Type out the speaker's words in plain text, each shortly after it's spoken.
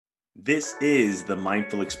This is the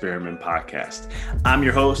Mindful Experiment Podcast. I'm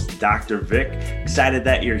your host, Dr. Vic. Excited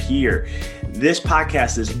that you're here. This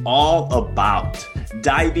podcast is all about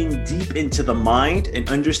diving deep into the mind and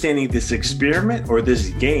understanding this experiment or this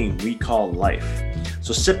game we call life.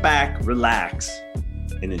 So sit back, relax,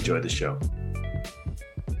 and enjoy the show.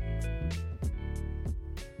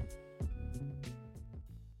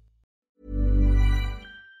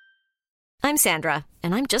 I'm Sandra,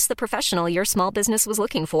 and I'm just the professional your small business was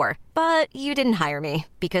looking for. But you didn't hire me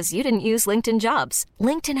because you didn't use LinkedIn Jobs.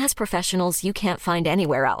 LinkedIn has professionals you can't find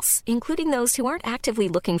anywhere else, including those who aren't actively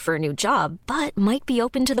looking for a new job, but might be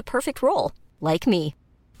open to the perfect role, like me.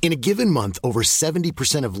 In a given month, over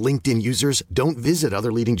 70% of LinkedIn users don't visit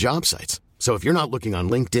other leading job sites. So if you're not looking on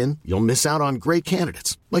LinkedIn, you'll miss out on great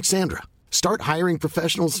candidates like Sandra. Start hiring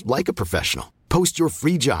professionals like a professional. Post your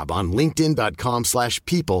free job on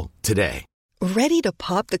linkedin.com/people today. Ready to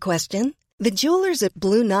pop the question? The jewelers at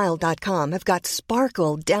BlueNile.com have got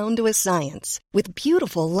sparkle down to a science with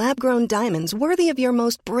beautiful lab-grown diamonds worthy of your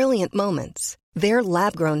most brilliant moments. Their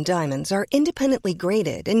lab-grown diamonds are independently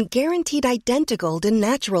graded and guaranteed identical to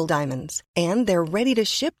natural diamonds, and they're ready to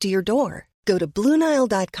ship to your door. Go to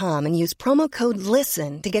BlueNile.com and use promo code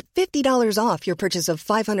LISTEN to get $50 off your purchase of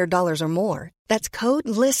 $500 or more. That's code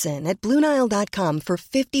LISTEN at BlueNile.com for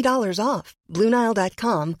 $50 off.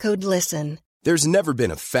 BlueNile.com, code LISTEN. There's never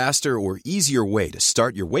been a faster or easier way to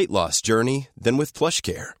start your weight loss journey than with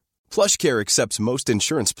PlushCare. PlushCare accepts most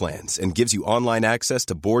insurance plans and gives you online access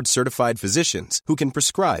to board-certified physicians who can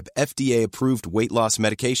prescribe FDA-approved weight loss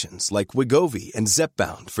medications like Wegovy and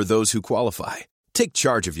Zepbound for those who qualify. Take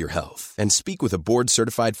charge of your health and speak with a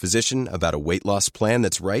board-certified physician about a weight loss plan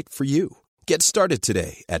that's right for you. Get started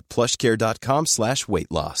today at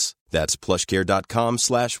plushcare.com/weight loss. That's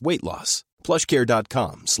plushcare.com/weight loss.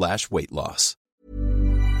 plushcare.com/weight loss.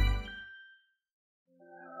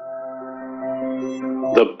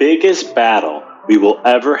 The biggest battle we will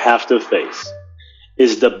ever have to face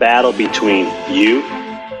is the battle between you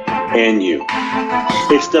and you.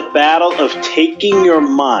 It's the battle of taking your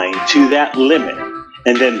mind to that limit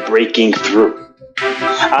and then breaking through.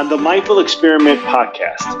 On the Mindful Experiment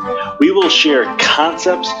Podcast, we will share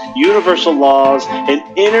concepts, universal laws, and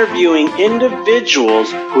interviewing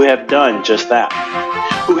individuals who have done just that,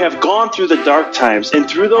 who have gone through the dark times and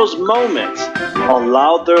through those moments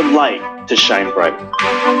allowed their light to shine bright.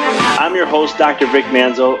 I'm your host, Dr. Vic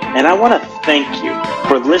Manzo, and I want to thank you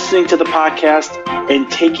for listening to the podcast and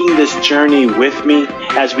taking this journey with me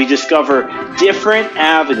as we discover different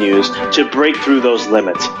avenues to break through those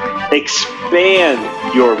limits, expand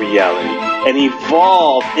your reality, and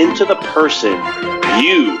evolve into the person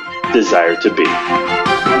you desire to be.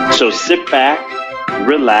 So sit back,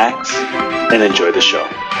 relax, and enjoy the show.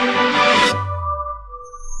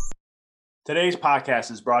 Today's podcast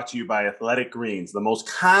is brought to you by Athletic Greens, the most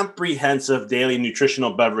comprehensive daily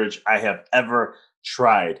nutritional beverage I have ever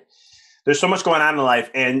tried. There's so much going on in life,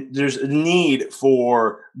 and there's a need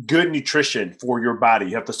for good nutrition for your body.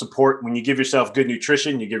 You have to support, when you give yourself good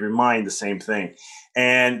nutrition, you give your mind the same thing.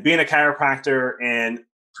 And being a chiropractor and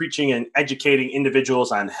preaching and educating individuals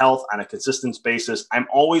on health on a consistent basis, I'm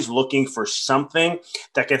always looking for something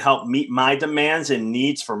that can help meet my demands and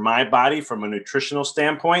needs for my body from a nutritional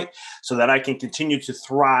standpoint so that I can continue to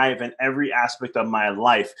thrive in every aspect of my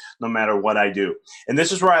life, no matter what I do. And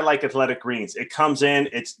this is where I like Athletic Greens. It comes in,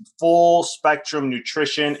 it's full spectrum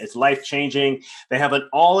nutrition. It's life-changing. They have an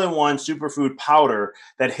all-in-one superfood powder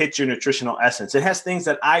that hits your nutritional essence. It has things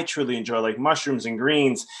that I truly enjoy, like mushrooms and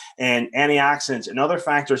greens and antioxidants and other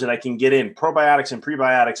factors that I can get in, probiotics and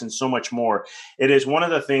prebiotics and so much more. It is one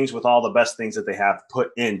of the things with all the best things that they have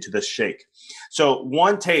put into this shake. So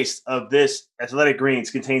one taste of this Athletic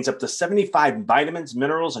Greens contains up to 75 vitamins,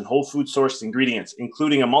 minerals, and whole food sourced ingredients,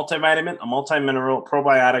 including a multivitamin, a multimineral,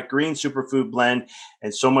 probiotic, green superfood blend,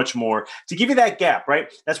 and so much more to give you that gap,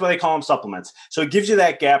 right? That's why they call them supplements. So it gives you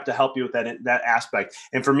that gap to help you with that aspect.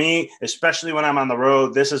 And for me, especially when I'm on the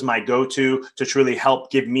road, this is my go-to to truly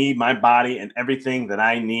help give me, my body, and everything that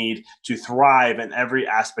I need to thrive in every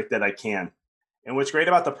aspect that I can. And what's great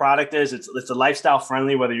about the product is it's a lifestyle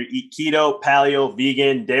friendly, whether you eat keto, paleo,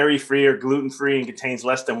 vegan, dairy free, or gluten free, and contains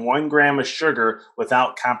less than 1 gram of sugar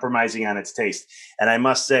without compromising on its taste. And I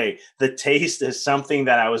must say, the taste is something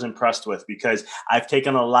that I was impressed with because I've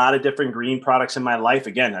taken a lot of different green products in my life.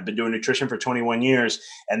 Again, I've been doing nutrition for 21 years,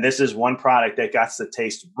 and this is one product that got the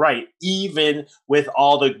taste right, even with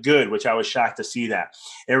all the good, which I was shocked to see that.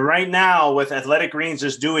 And right now, what Athletic Greens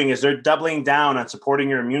is doing is they're doubling down on supporting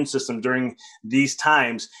your immune system during these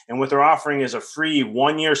times. And what they're offering is a free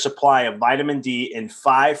 1-year supply of vitamin D and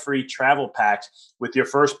 5 free travel packs with your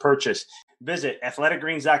first purchase. visit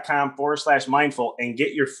athleticgreens.com/mindful and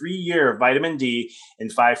get your free year of vitamin D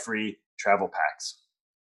and 5 free travel packs.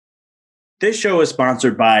 This show is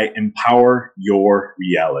sponsored by Empower Your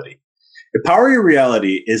Reality. Empower Your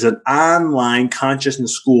Reality is an online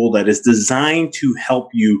consciousness school that is designed to help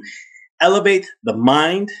you elevate the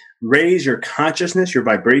mind, raise your consciousness, your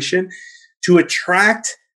vibration, to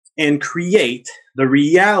attract and create the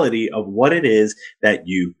reality of what it is that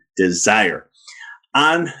you desire.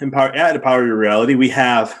 At Empower Your Reality, we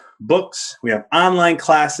have books, we have online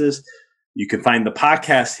classes. You can find the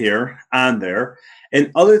podcast here on there and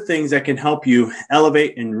other things that can help you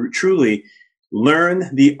elevate and truly learn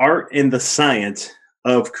the art and the science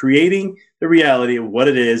of creating the reality of what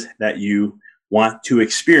it is that you want to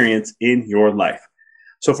experience in your life.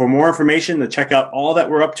 So for more information to check out all that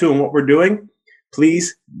we're up to and what we're doing,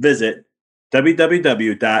 please visit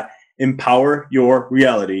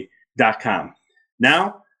www.empoweryourreality.com.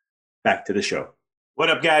 Now, back to the show. What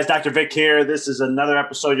up, guys? Dr. Vic here. This is another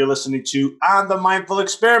episode you're listening to on The Mindful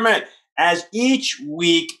Experiment. As each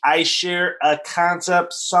week, I share a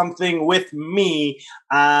concept, something with me,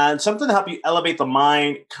 something to help you elevate the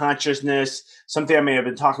mind, consciousness, something I may have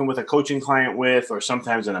been talking with a coaching client with, or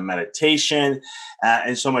sometimes in a meditation,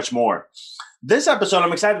 and so much more. This episode,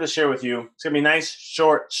 I'm excited to share with you. It's going to be nice,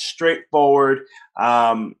 short, straightforward.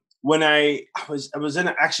 When I was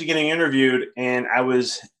actually getting interviewed, and I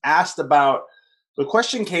was asked about, the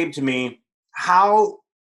question came to me, how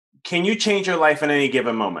can you change your life at any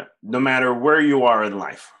given moment, no matter where you are in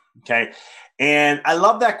life? Okay. And I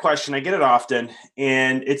love that question. I get it often.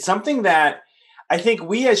 And it's something that I think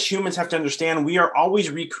we as humans have to understand. We are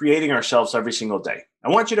always recreating ourselves every single day. I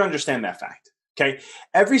want you to understand that fact. Okay.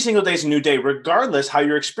 Every single day is a new day, regardless how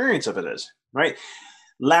your experience of it is, right?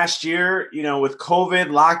 Last year, with COVID,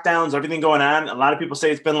 lockdowns, everything going on, a lot of people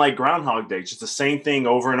say it's been like Groundhog Day, just the same thing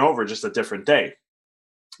over and over, just a different day.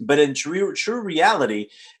 But in true reality,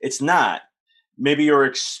 it's not. Maybe your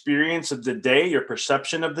experience of the day, your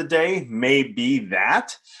perception of the day may be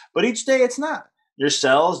that, but each day it's not. Your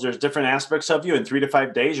cells, there's different aspects of you. In 3 to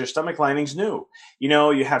 5 days, your stomach lining's new.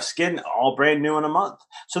 You have skin all brand new in a month.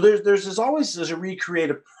 So there's always a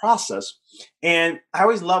recreative process. And I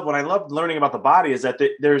always love, what I love learning about the body is that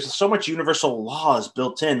there's so much universal laws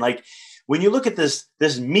built in. Like, when you look at this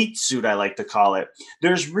meat suit, I like to call it,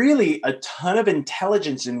 there's really a ton of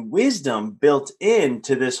intelligence and wisdom built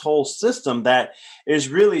into this whole system that is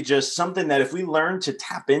really just something that if we learn to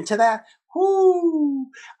tap into that,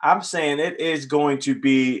 I'm saying it is going to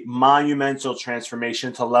be monumental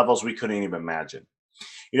transformation to levels we couldn't even imagine.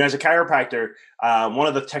 As a chiropractor, one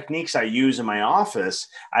of the techniques I use in my office,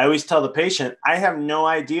 I always tell the patient, I have no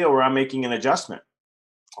idea where I'm making an adjustment.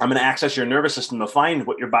 I'm going to access your nervous system to find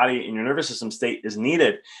what your body and your nervous system state is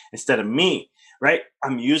needed instead of me, right?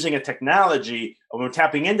 I'm using a technology, or we're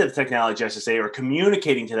tapping into the technology, I should say, or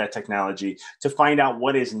communicating to that technology to find out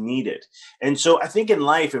what is needed. And so I think in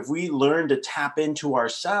life, if we learn to tap into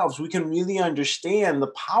ourselves, we can really understand the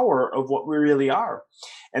power of what we really are.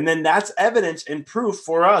 And then that's evidence and proof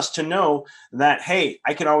for us to know that, hey,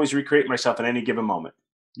 I can always recreate myself at any given moment.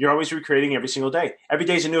 You're always recreating every single day. Every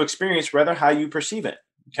day is a new experience, rather how you perceive it.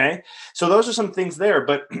 Okay. So those are some things there,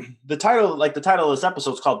 but the title of this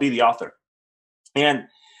episode is called Be the Author. And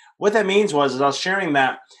what that means is I was sharing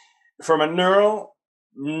that from a neural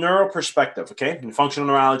perspective, okay, in functional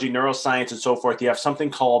neurology, neuroscience, and so forth, you have something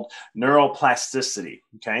called neuroplasticity,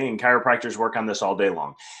 okay, and chiropractors work on this all day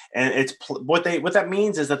long. And it's what that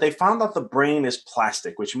means is that they found out the brain is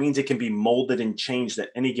plastic, which means it can be molded and changed at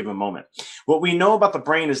any given moment. What we know about the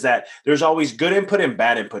brain is that there's always good input and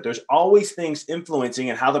bad input. There's always things influencing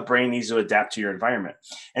and how the brain needs to adapt to your environment.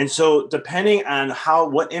 And so depending on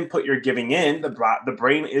what input you're giving in, the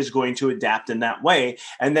brain is going to adapt in that way.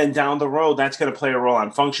 And then down the road, that's going to play a role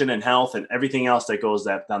on function and health and everything else that goes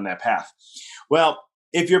down that path. Well,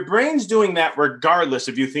 if your brain's doing that regardless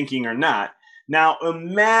of you thinking or not, now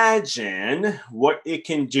imagine what it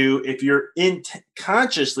can do if you're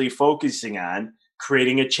consciously focusing on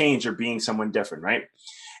creating a change or being someone different, right?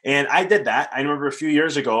 And I did that. I remember a few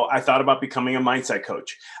years ago, I thought about becoming a mindset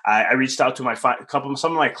coach. I reached out to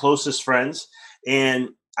some of my closest friends, and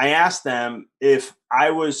I asked them if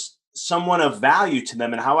I was someone of value to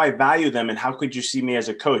them and how I value them, and how could you see me as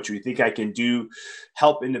a coach? Do you think I can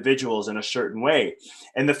help individuals in a certain way?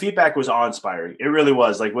 And the feedback was awe-inspiring. It really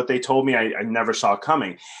was. Like what they told me, I never saw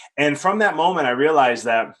coming. And from that moment, I realized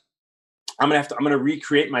that I'm going to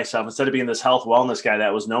recreate myself instead of being this health wellness guy that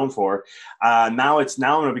I was known for. Now I'm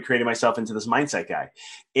going to be creating myself into this mindset guy.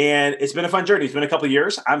 And it's been a fun journey. It's been a couple of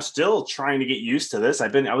years. I'm still trying to get used to this. I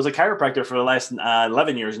was a chiropractor for the last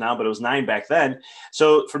 11 years now, but it was 9 back then.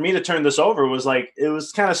 So for me to turn this over was it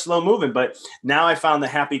was kind of slow moving, but now I found the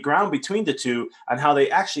happy ground between the two on how they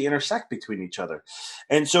actually intersect between each other.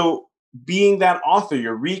 And so being that author,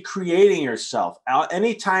 you're recreating yourself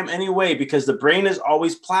anytime, any way, because the brain is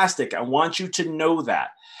always plastic. I want you to know that.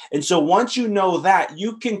 And so once you know that,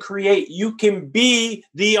 you can create, you can be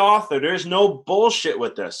the author. There's no bullshit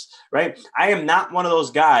with this, right? I am not one of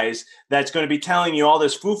those guys that's going to be telling you all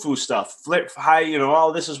this foo-foo stuff, flip high,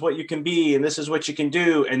 oh, this is what you can be and this is what you can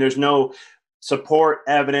do. And there's no support,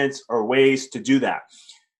 evidence, or ways to do that.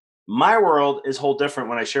 My world is whole different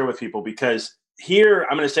when I share with people, because here,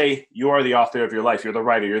 I'm going to say you are the author of your life. You're the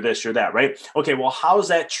writer. You're this, you're that, right? Okay, well, how is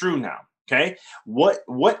that true now? Okay,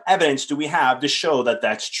 what evidence do we have to show that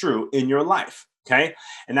that's true in your life? Okay,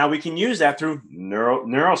 and now we can use that through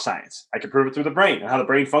neuroscience. I can prove it through the brain and how the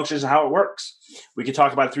brain functions and how it works. We can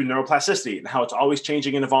talk about it through neuroplasticity and how it's always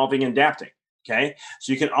changing and evolving and adapting. Okay,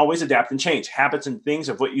 so you can always adapt and change. Habits and things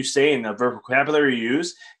of what you say and the vocabulary you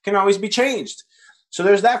use can always be changed. So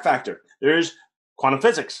there's that factor. There's quantum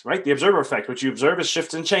physics, right? The observer effect. What you observe is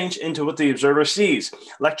shifts and change into what the observer sees.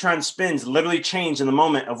 Electron spins literally change in the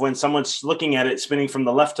moment of when someone's looking at it, spinning from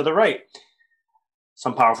the left to the right.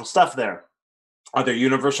 Some powerful stuff there. Are there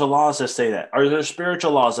universal laws that say that? Are there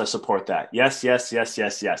spiritual laws that support that? Yes, yes, yes,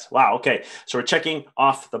 yes, yes. Wow. Okay. So we're checking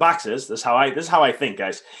off the boxes. This is how I think,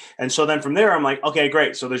 guys. And so then from there, I'm like, okay,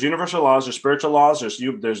 great. So there's universal laws, there's spiritual laws,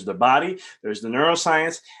 there's the body, there's the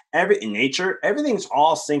neuroscience, in nature, everything's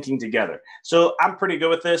all syncing together. So I'm pretty good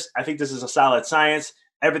with this. I think this is a solid science.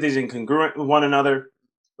 Everything's incongruent with one another.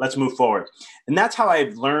 Let's move forward. And that's how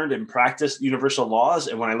I've learned and practiced universal laws.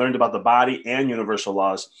 And when I learned about the body and universal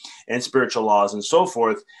laws and spiritual laws and so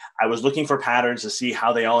forth, I was looking for patterns to see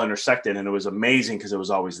how they all intersected. And it was amazing because it was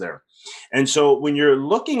always there. And so when you're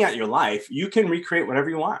looking at your life, you can recreate whatever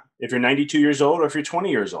you want. If you're 92 years old or if you're 20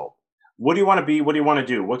 years old, what do you want to be? What do you want to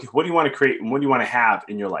do? What do you want to create? And what do you want to have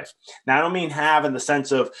in your life? Now, I don't mean have in the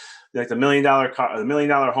sense of like the $1 million car, the $1 million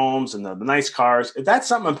homes and the nice cars. If that's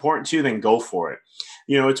something important to you, then go for it.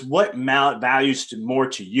 It's what values more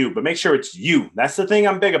to you, but make sure it's you. That's the thing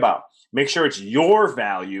I'm big about. Make sure it's your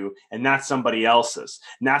value and not somebody else's,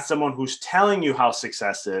 not someone who's telling you how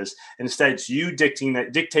success is. Instead, it's you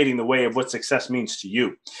dictating the way of what success means to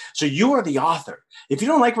you. So you are the author. If you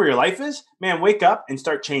don't like where your life is, man, wake up and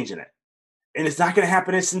start changing it. And it's not going to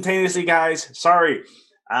happen instantaneously, guys. Sorry.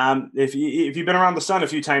 If you've been around the sun a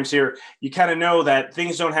few times here, you kind of know that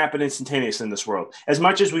things don't happen instantaneously in this world. As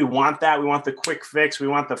much as we want that, we want the quick fix, we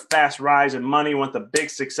want the fast rise in money, we want the big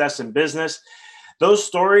success in business. Those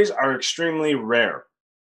stories are extremely rare.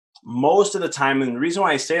 Most of the time, and the reason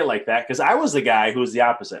why I say it like that, because I was the guy who was the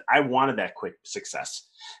opposite. I wanted that quick success.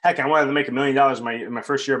 Heck, I wanted to make $1 million in my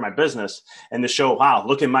first year of my business and to show, wow,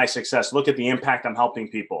 look at my success. Look at the impact I'm helping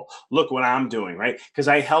people. Look what I'm doing, right? Because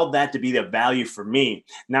I held that to be the value for me,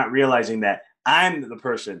 not realizing that I'm the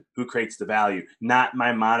person who creates the value, not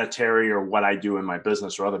my monetary or what I do in my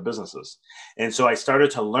business or other businesses. And so I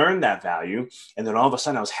started to learn that value. And then all of a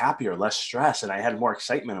sudden I was happier, less stressed, and I had more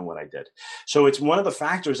excitement in what I did. So it's one of the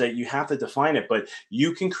factors that you have to define it, but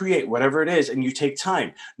you can create whatever it is and you take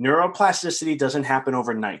time. Neuroplasticity doesn't happen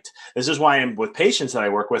overnight. This is why I'm with patients that I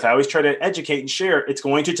work with. I always try to educate and share. It's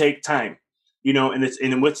going to take time, and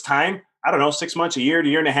in what's time? I don't know, 6 months, a year to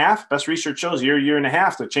year and a half. Best research shows year and a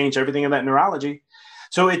half to change everything in that neurology.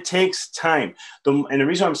 So it takes time. And the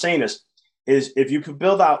reason I'm saying this is if you can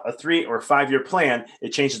build out a 3 or 5 year plan, it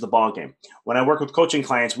changes the ballgame. When I work with coaching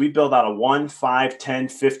clients, we build out a 1, 5, 10,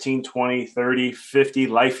 15, 20, 30, 50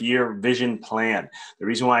 life year vision plan. The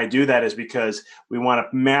reason why I do that is because we want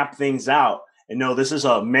to map things out. And no, this is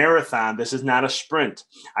a marathon. This is not a sprint.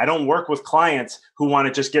 I don't work with clients who want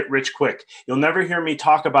to just get rich quick. You'll never hear me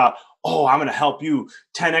talk about, oh, I'm going to help you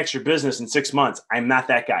 10x your business in 6 months. I'm not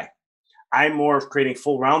that guy. I'm more of creating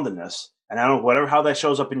full roundedness. And I don't know how that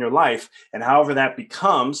shows up in your life and however that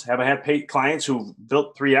becomes. Have I had paid clients who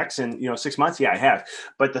built 3x in 6 months? Yeah, I have.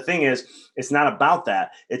 But the thing is, it's not about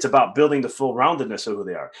that. It's about building the full roundedness of who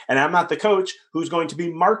they are. And I'm not the coach who's going to be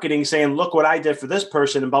marketing saying, look what I did for this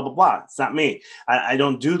person and blah, blah, blah. It's not me. I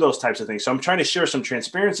don't do those types of things. So I'm trying to share some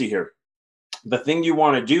transparency here. The thing you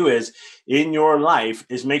want to do is in your life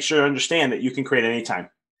is make sure you understand that you can create anytime.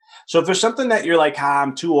 So if there's something that you're like,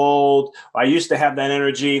 I'm too old, or I used to have that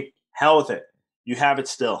energy, hell with it. You have it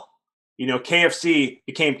still. KFC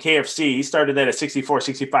became KFC. He started that at 64,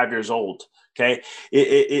 65 years old. Okay.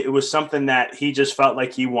 It was something that he just felt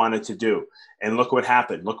like he wanted to do. And look what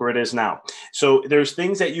happened. Look where it is now. So there's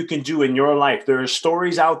things that you can do in your life. There are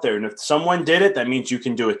stories out there. And if someone did it, that means you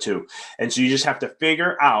can do it too. And so you just have to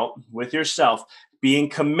figure out with yourself, being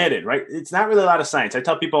committed, right? It's not really a lot of science. I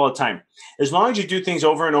tell people all the time, as long as you do things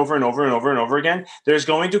over and over and over and over and over again, there's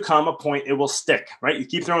going to come a point it will stick, right? You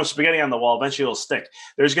keep throwing spaghetti on the wall, eventually it'll stick.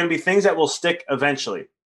 There's going to be things that will stick eventually.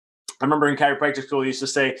 I remember in chiropractic school, they used to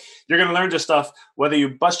say, you're going to learn this stuff, whether you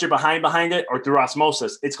bust your behind it or through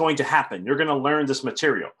osmosis, it's going to happen. You're going to learn this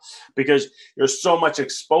material because there's so much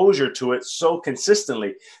exposure to it so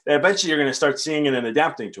consistently that eventually you're going to start seeing it and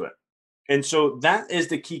adapting to it. And so that is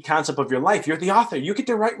the key concept of your life. You're the author. You get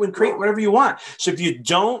to write and create whatever you want. So if you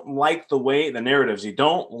don't like the way the narratives, you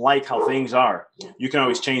don't like how things are, you can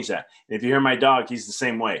always change that. And if you hear my dog, he's the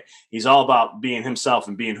same way. He's all about being himself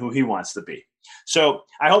and being who he wants to be. So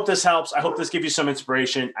I hope this helps. I hope this gives you some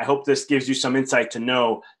inspiration. I hope this gives you some insight to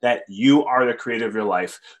know that you are the creator of your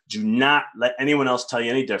life. Do not let anyone else tell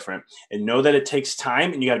you any different, and know that it takes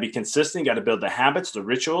time and you got to be consistent. You got to build the habits, the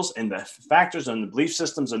rituals, and the factors and the belief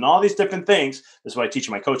systems and all these different things. This is what I teach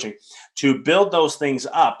in my coaching, to build those things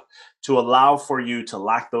up to allow for you to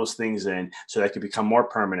lock those things in so that can become more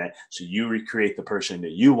permanent. So you recreate the person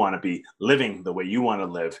that you want to be, living the way you want to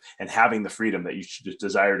live, and having the freedom that you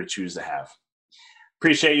desire to choose to have.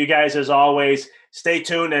 Appreciate you guys as always. Stay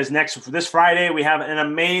tuned as this Friday, we have an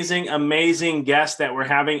amazing guest that we're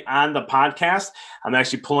having on the podcast. I'm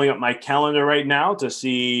actually pulling up my calendar right now to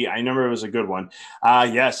see. I remember it was a good one.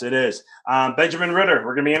 Yes, it is. Benjamin Ritter.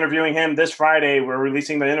 We're going to be interviewing him this Friday. We're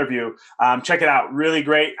releasing the interview. Check it out. Really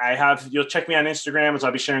great. You'll check me on Instagram as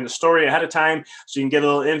I'll be sharing the story ahead of time so you can get a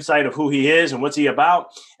little insight of who he is and what's he about.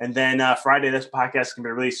 And then Friday, this podcast can be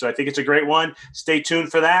released. So I think it's a great one. Stay tuned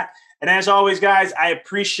for that. And as always, guys, I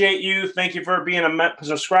appreciate you. Thank you for being a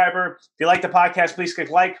subscriber. If you like the podcast, please click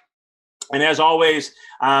like. And as always,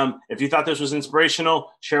 if you thought this was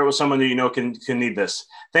inspirational, share it with someone that you know can need this.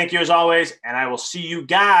 Thank you as always, and I will see you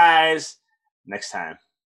guys next time.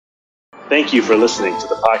 Thank you for listening to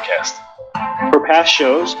the podcast. For past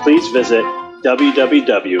shows, please visit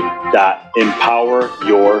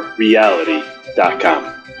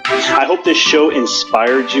www.empoweryourreality.com. I hope this show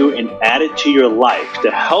inspired you and added to your life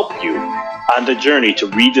to help you on the journey to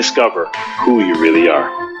rediscover who you really are.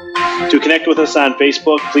 To connect with us on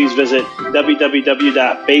Facebook, please visit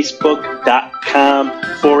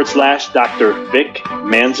www.facebook.com/Dr. Vic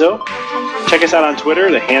Manzo. Check us out on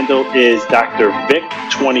Twitter. The handle is Dr.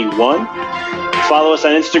 Vic21. Follow us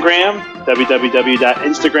on Instagram,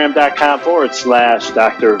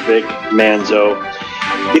 www.instagram.com/Dr. Vic Manzo.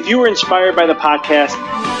 If you were inspired by the podcast,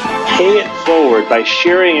 pay it forward by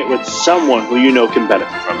sharing it with someone who you know can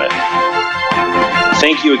benefit from it.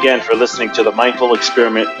 Thank you again for listening to the Mindful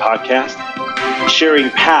Experiment podcast,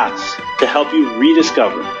 sharing paths to help you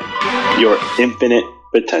rediscover your infinite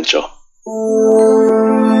potential.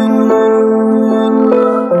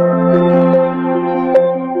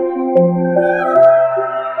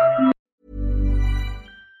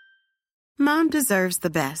 Mom deserves the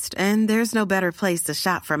best, and there's no better place to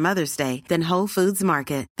shop for Mother's Day than Whole Foods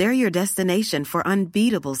Market. They're your destination for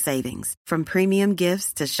unbeatable savings, from premium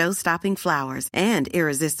gifts to show-stopping flowers and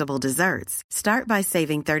irresistible desserts. Start by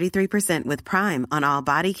saving 33% with Prime on all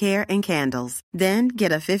body care and candles. Then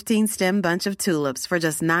get a 15-stem bunch of tulips for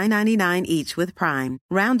just $9.99 each with Prime.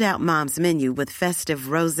 Round out Mom's menu with festive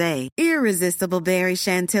rosé, irresistible berry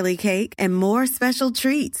chantilly cake, and more special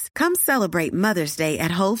treats. Come celebrate Mother's Day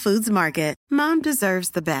at Whole Foods Market. Mom deserves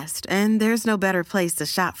the best, and there's no better place to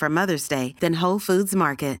shop for Mother's Day than Whole Foods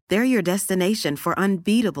Market. They're your destination for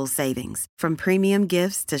unbeatable savings, from premium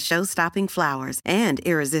gifts to show-stopping flowers and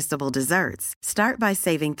irresistible desserts. Start by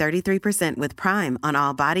saving 33% with Prime on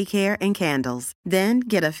all body care and candles. Then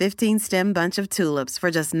get a 15-stem bunch of tulips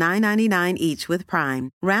for just $9.99 each with Prime.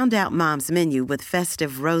 Round out Mom's menu with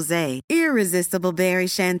festive rosé, irresistible berry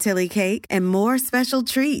chantilly cake, and more special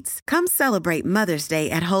treats. Come celebrate Mother's Day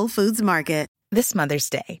at Whole Foods Market. This Mother's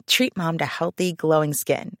Day, treat Mom to healthy, glowing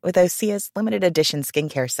skin with Osea's limited edition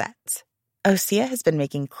skincare sets. Osea has been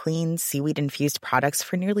making clean, seaweed-infused products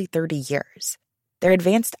for nearly 30 years. Their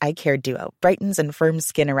advanced eye care duo brightens and firms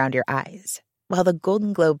skin around your eyes, while the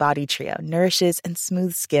Golden Glow Body Trio nourishes and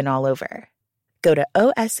smooths skin all over. Go to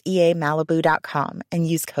OSEAMalibu.com and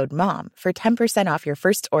use code MOM for 10% off your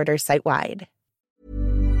first order site-wide.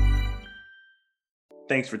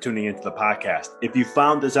 Thanks for tuning into the podcast. If you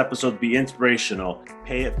found this episode to be inspirational,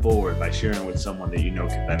 pay it forward by sharing with someone that you know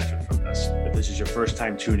can benefit from this. If this is your first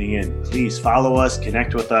time tuning in, please follow us,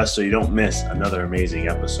 connect with us so you don't miss another amazing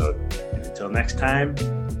episode. And until next time,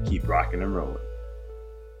 keep rocking and rolling.